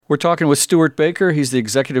We're talking with Stuart Baker. He's the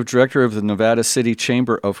executive director of the Nevada City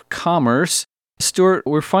Chamber of Commerce. Stuart,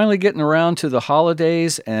 we're finally getting around to the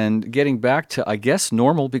holidays and getting back to, I guess,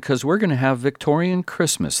 normal because we're going to have Victorian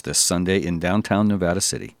Christmas this Sunday in downtown Nevada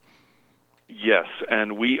City. Yes,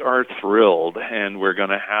 and we are thrilled, and we're going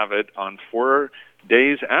to have it on 4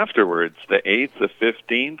 days afterwards, the 8th, the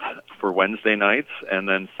 15th for Wednesday nights, and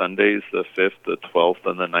then Sundays the 5th, the 12th,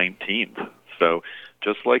 and the 19th. So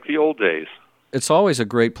just like the old days. It's always a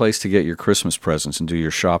great place to get your Christmas presents and do your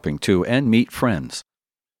shopping, too, and meet friends.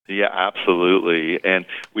 Yeah, absolutely. And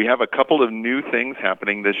we have a couple of new things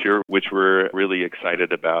happening this year, which we're really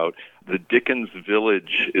excited about. The Dickens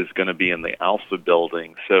Village is going to be in the Alpha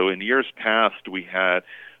Building. So in years past, we had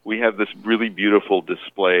this really beautiful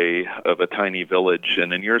display of a tiny village.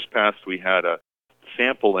 And in years past, we had a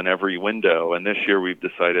sample in every window. And this year, we've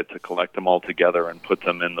decided to collect them all together and put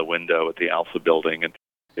them in the window at the Alpha Building. And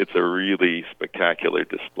it's a really spectacular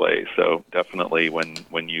display. So definitely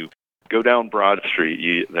when you go down Broad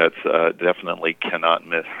Street, that's definitely cannot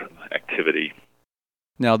miss activity.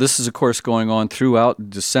 Now, this is, of course, going on throughout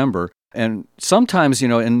December. And sometimes,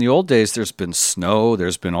 in the old days, there's been snow.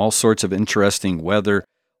 There's been all sorts of interesting weather.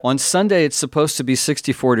 On Sunday, it's supposed to be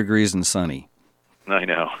 64 degrees and sunny. I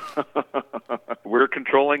know. We're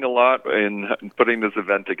controlling a lot in putting this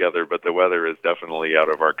event together, but the weather is definitely out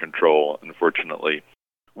of our control, unfortunately.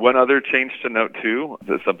 One other change to note, too,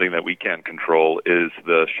 that's something that we can't control, is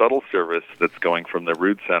the shuttle service that's going from the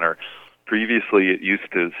Rood Center. Previously, it used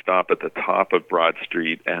to stop at the top of Broad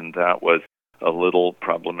Street, and that was a little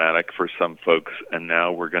problematic for some folks. And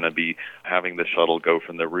now we're going to be having the shuttle go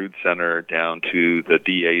from the Rood Center down to the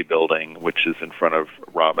DA building, which is in front of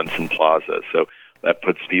Robinson Plaza. So that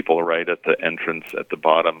puts people right at the entrance at the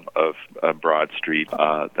bottom of Broad Street.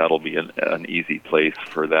 That'll be an easy place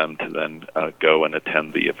for them to then go and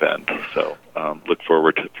attend the event. So look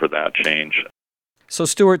forward for that change. So,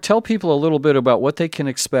 Stuart, tell people a little bit about what they can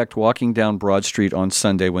expect walking down Broad Street on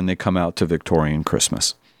Sunday when they come out to Victorian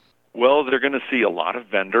Christmas. Well, they're going to see a lot of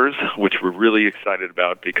vendors, which we're really excited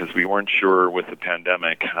about because we weren't sure with the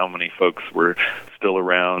pandemic how many folks were still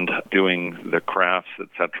around doing the crafts,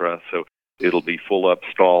 etc. So it'll be full-up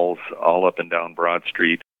stalls all up and down Broad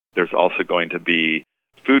Street. There's also going to be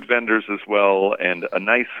food vendors as well. And a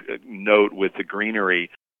nice note with the greenery,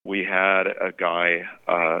 we had a guy,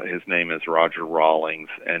 his name is Roger Rawlings,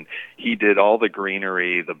 and he did all the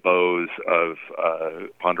greenery, the bows of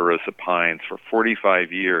Ponderosa Pines for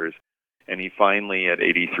 45 years. And he finally, at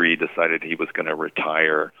 83, decided he was going to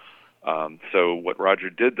retire. So what Roger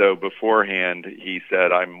did, though, beforehand, he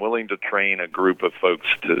said, I'm willing to train a group of folks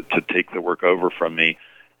to take the work over from me.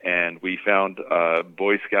 And we found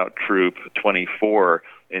Boy Scout Troop 24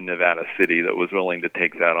 in Nevada City that was willing to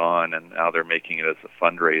take that on, and now they're making it as a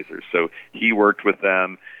fundraiser. So he worked with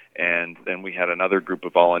them, and then we had another group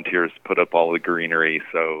of volunteers put up all the greenery.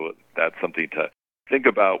 So that's something to think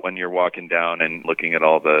about when you're walking down and looking at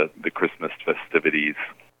all the Christmas festivities.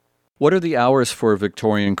 What are the hours for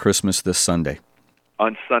Victorian Christmas this Sunday?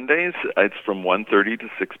 On Sundays, it's from 1:30 to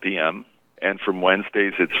 6 p.m., and from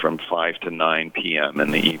Wednesdays, it's from 5 to 9 p.m.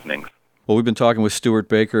 in the evenings. Well, we've been talking with Stuart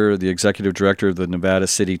Baker, the executive director of the Nevada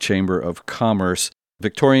City Chamber of Commerce.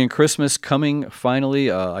 Victorian Christmas coming finally.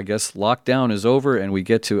 I guess lockdown is over, and we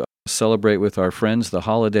get to celebrate with our friends the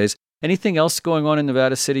holidays. Anything else going on in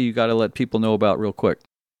Nevada City you got to let people know about real quick?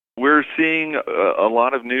 We're seeing a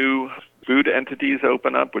lot of new food entities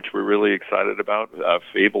open up, which we're really excited about.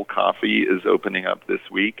 Fable Coffee is opening up this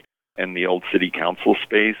week in the old city council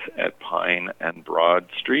space at Pine and Broad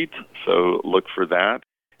Street. So look for that.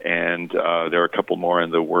 And there are a couple more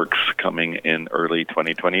in the works coming in early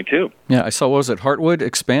 2022. Yeah, I saw, what was it, Heartwood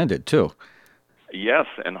expanded too? Yes,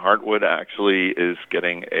 and Heartwood actually is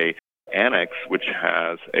getting a annex which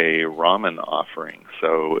has a ramen offering.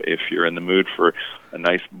 So if you're in the mood for a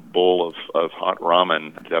nice bowl of hot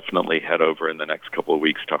ramen, definitely head over in the next couple of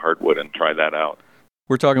weeks to Heartwood and try that out.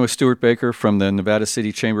 We're talking with Stuart Baker from the Nevada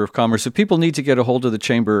City Chamber of Commerce. If people need to get a hold of the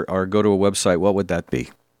chamber or go to a website, what would that be?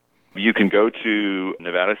 You can go to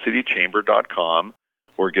nevadacitychamber.com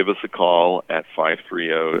or give us a call at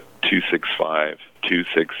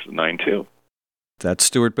 530-265-2692. That's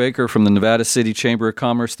Stuart Baker from the Nevada City Chamber of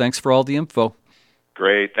Commerce. Thanks for all the info.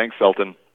 Great. Thanks, Felton.